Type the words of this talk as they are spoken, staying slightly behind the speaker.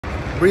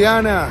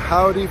Briana,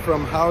 howdy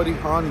from Howdy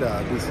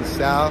Honda. This is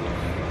Sal,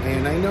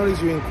 and I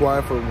noticed you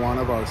inquired for one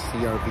of our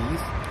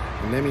CRVs.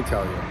 And let me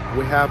tell you,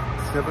 we have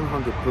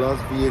 700 plus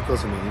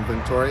vehicles in the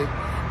inventory,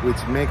 which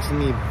makes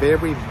me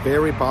very,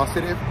 very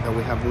positive that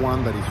we have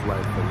one that is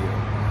right for you.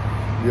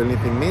 The only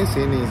thing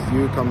missing is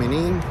you coming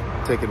in,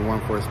 taking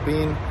one for a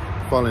spin,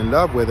 fall in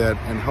love with it,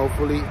 and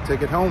hopefully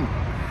take it home.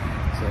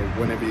 So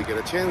whenever you get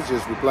a chance,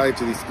 just reply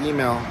to this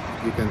email.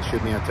 You can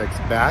shoot me a text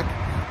back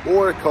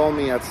or call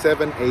me at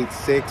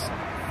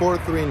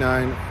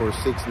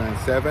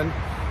 786-439-4697.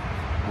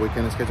 We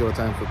can schedule a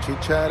time for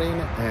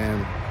chit-chatting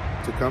and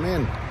to come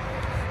in.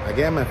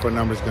 Again, my phone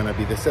number is going to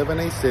be the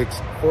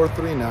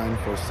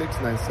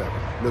 786-439-4697.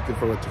 Looking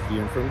forward to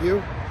hearing from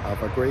you.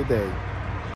 Have a great day.